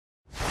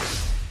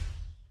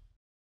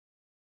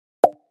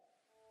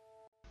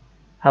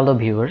Hello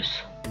viewers,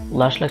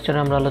 last লেকচারে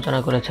আমরা আলোচনা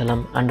করেছিলাম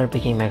আন্ডার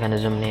পিকিং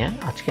মেকানিজম নিয়ে।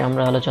 আজকে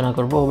আমরা আলোচনা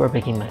করব ওভার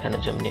পিকিং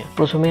মেকানিজম নিয়ে।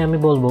 প্রথমে আমি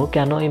বলবো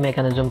কেন এই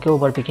মেকানিজমকে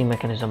ওভার পিকিং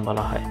মেকানিজম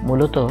বলা হয়।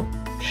 মূলত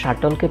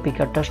শাটলকে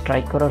পিকারটা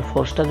স্ট্রাইক করার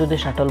ফোর্সটা যদি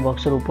শাটল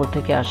বক্সের উপর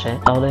থেকে আসে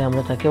তাহলে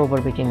আমরা তাকে ওভার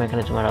পিকিং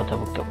মেকানিজমের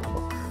আওতাভুক্ত করব।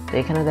 তো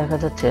এখানে দেখা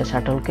যাচ্ছে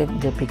শাটলকে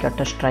যে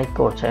পিকারটা স্ট্রাইক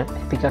করছে,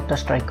 পিকারটা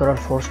স্ট্রাইক করার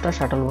ফোর্সটা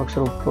শাটল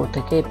বক্সের উপর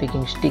থেকে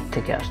পিকিং স্টিক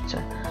থেকে আসছে।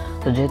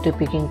 তো যেহেতু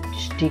পিকিং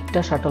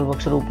স্টিকটা শাটল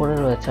বক্সের উপরে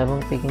রয়েছে এবং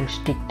পিকিং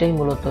স্টিকটাই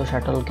মূলত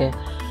শাটলকে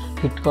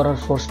হিট করার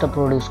ফোর্সটা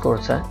প্রডিউস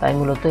করছে, তাই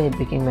মূলত এই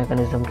পিকিং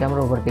মেকানিজমকে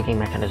আমরা ওভার পিকিং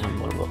মেকানিজম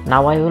বলবো।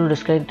 Now I will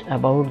describe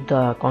about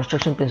the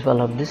construction principal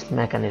of this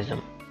mechanism.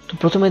 তো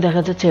প্রথমে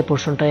দেখা যাচ্ছে এই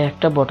পোর্শনটায়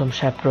একটা বটম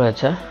শ্যাফট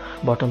রয়েছে।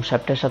 বটম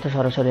শ্যাফটের সাথে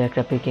সরাসরি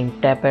একটা পিকিং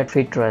ট্যাপেট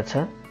ফিট রয়েছে।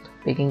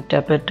 পিকিং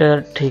ট্যাপেটের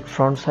ঠিক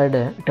ফ্রন্ট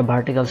সাইডে একটা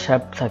ভার্টিক্যাল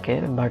শ্যাফট থাকে।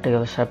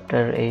 ভার্টিক্যাল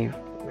শ্যাফটের এই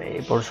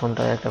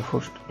পোর্শনটায় একটা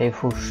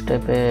ফুট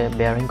স্টেপে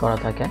বেয়ারিং করা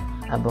থাকে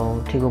এবং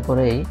ঠিক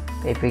উপরেই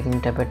এই পিকিং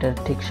ট্যাপেটের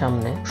ঠিক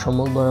সামনে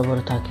সম্মুখ বরাবর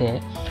থাকে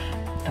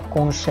একটা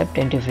কোন শেপড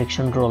অ্যান্টি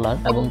ফ্রিকশন রোলার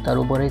এবং তার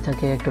উপরেই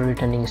থাকে একটা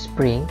রিটার্নিং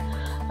স্প্রিং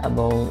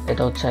এবং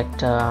এটা হচ্ছে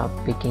একটা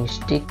পিকিং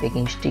স্টিক।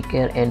 পিকিং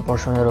স্টিকের এন্ড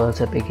পোর্শনে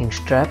রয়েছে পিকিং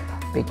স্ট্র্যাপ।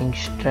 পিকিং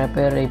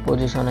স্ট্র্যাপের এই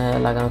পজিশনে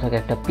লাগানো থাকে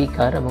একটা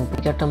পিকার এবং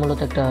পিকারটা মূলত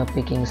একটা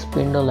পিকিং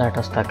স্পিন্ডল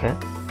অ্যাটাচ থাকে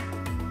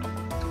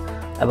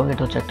এবং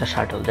এটা হচ্ছে একটা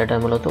শাটল যেটা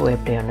মূলত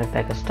ওয়েফট এর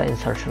প্যাকেজটা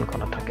ইনসার্শন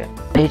করা থাকে।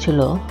 এই ছিল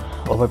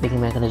over Peking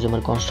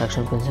মেকানিজমের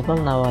construction principal.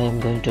 Now I am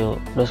going to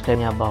describe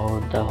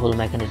about the whole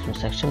mechanism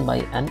section by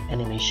an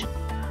animation.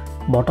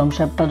 Bottom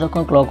শ্যাফটটা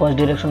যখন ক্লকওয়াইজ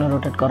ডিরেকশনে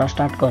রোটেট করা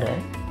স্টার্ট করে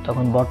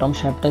তখন বটম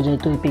শ্যাফটটা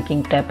যেহেতু পিকিং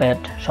ট্যাপেট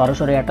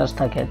সরাসরি অ্যাটাচ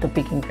থাকে, তো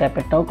পিকিং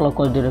ট্যাপেটটাও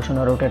ক্লকওয়াইজ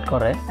ডিরেকশনে রোটেট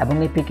করে এবং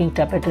এই পিকিং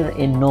ট্যাপেটের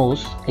এই নোজ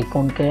এই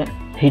কোনকে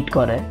হিট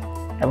করে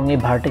এবং এই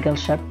ভার্টিক্যাল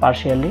শ্যাফট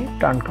পার্শিয়ালি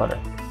টার্ন করে।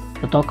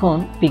 তো তখন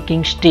পিকিং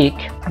স্টিক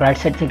রাইট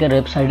সাইড থেকে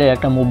লেফট সাইডে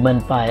একটা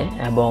মুভমেন্ট পায়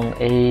এবং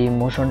এই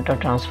মোশনটা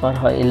ট্রান্সফার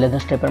হয়, এই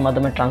লেদার স্টেপের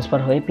মাধ্যমে ট্রান্সফার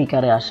হয়ে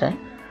পিকারে আসে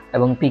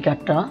এবং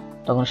পিকারটা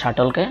তখন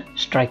শাটলকে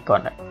স্ট্রাইক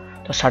করে।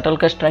 তো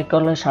শাটলকে স্ট্রাইক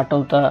করলে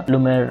শাটলটা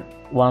লুমের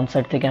ওয়ান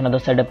সাইড থেকে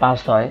অ্যানাদার সাইডে পাস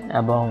হয়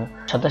এবং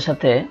সাথে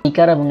সাথে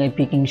পিকার এবং এই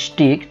পিকিং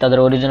স্টিক তাদের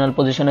অরিজিনাল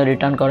পজিশনে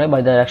রিটার্ন করে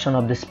by the action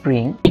of the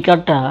spring.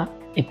 পিকারটা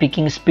এই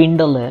পিকিং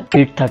স্পিন্ডলে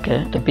ফিট থাকে,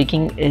 তো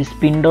পিকিং এই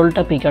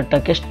স্পিন্ডলটা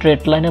পিকারটাকে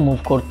স্ট্রেট লাইনে মুভ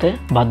করতে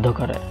বাধ্য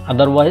করে,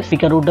 otherwise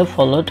পিকার would have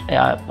followed A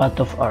path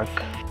of arc.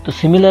 তো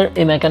সিমিলার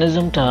এই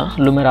মেকানিজমটা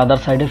লুমের আদার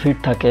সাইডে ফিট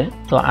থাকে।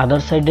 তো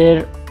আদার সাইডের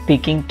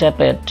পিকিং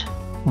ট্যাপেট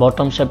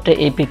বটম শ্যাফটে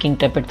এই পিকিং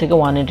ট্যাপেট থেকে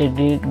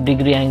 180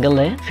 ডিগ্রি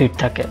অ্যাঙ্গেলে ফিট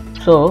থাকে।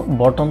 সো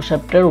বটম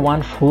শ্যাফটের ওয়ান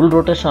ফুল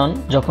রোটেশন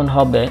যখন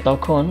হবে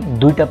তখন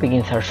দুইটা পিকিং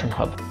ইনসারশন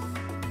হবে।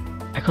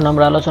 এখন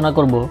আমরা আলোচনা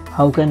করব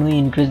how can we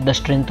increase the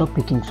strength of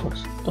Peking force.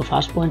 তো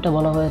ফার্স্ট পয়েন্টে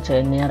বলা হয়েছে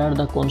নিয়ারার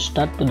দ্য কোন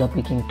start to the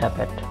Peking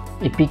tappet.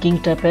 এই পিকিং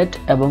ট্যাপেট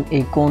এবং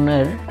এই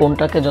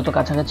কোনটাকে যত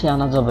কাছাকাছি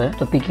আনা যাবে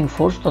তো পিকিং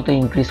ফোর্স তত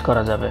ইনক্রিজ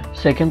করা যাবে।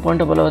 সেকেন্ড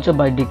পয়েন্টে বলা হয়েছে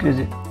by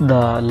decreasing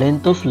the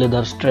length of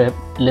leather strap.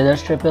 Leather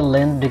স্ট্রেপের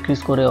length decrease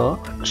করেও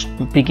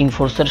পিকিং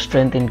ফোর্সের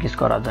স্ট্রেংথ ইনক্রিজ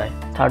করা যায়।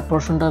 থার্ড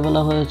পোর্শনটা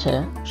বলা হয়েছে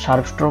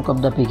sharp stroke of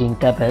the Peking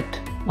tappet,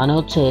 মানে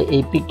হচ্ছে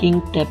এই পিকিং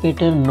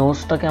ট্যাপেটের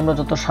নোজটাকে আমরা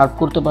যত শার্প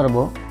করতে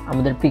পারবো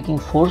আমাদের পিকিং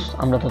ফোর্স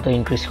আমরা তত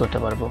ইনক্রিজ করতে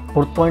পারবো।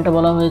 ফোর্থ পয়েন্টে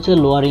বলা হয়েছে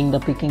লোয়ারিং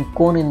দ্য পিকিং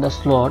কোন in the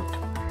slot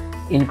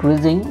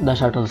increasing the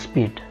shuttle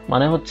speed,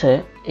 মানে হচ্ছে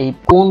এই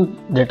কোন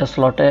যেটা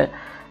স্লটে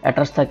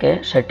অ্যাটাচ থাকে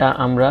সেটা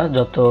আমরা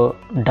যত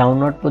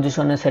ডাউনওয়ার্ড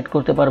পজিশনে সেট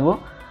করতে পারবো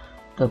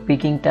তো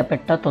পিকিং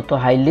ট্যাপেটটা তত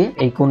হাইলি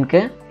এই কোনকে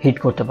হিট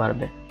করতে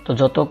পারবে। তো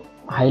যত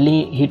হাইলি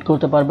হিট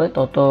করতে পারবে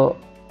তত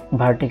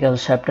ভার্টিক্যাল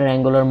শ্যাফটের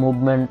অ্যাঙ্গুলার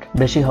মুভমেন্ট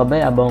বেশি হবে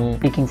এবং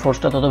পিকিং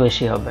ফোর্সটা তত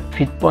বেশি হবে।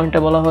 ফিফথ পয়েন্টে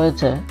বলা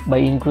হয়েছে by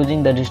increasing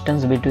the distance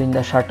between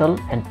the shuttle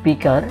and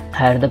পিকার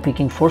higher the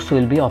Peking force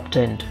will be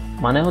obtained,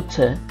 মানে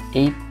হচ্ছে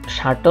এই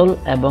শাটল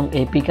এবং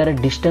এই পিকারের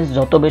ডিস্টেন্স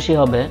যত বেশি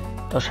হবে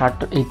তো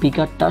এই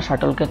পিকারটা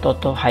শাটলকে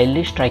তত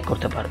হাইলি স্ট্রাইক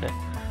করতে পারবে।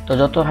 তো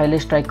যত হাইলি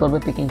স্ট্রাইক করবে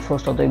পিকিং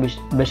ফোর্স ততই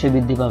বেশি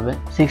বৃদ্ধি পাবে।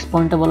 সিক্স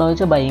পয়েন্টে বলা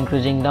হয়েছে by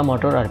increasing the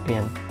motor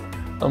RPM.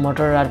 তো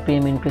মোটরের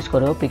আরপিএম ইনক্রিজ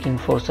করেও পিকিং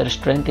ফোর্সের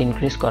স্ট্রেংথ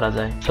ইনক্রিজ করা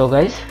যায়। So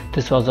guys,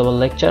 this was our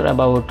lecture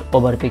about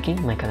over Peking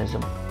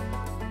mechanism.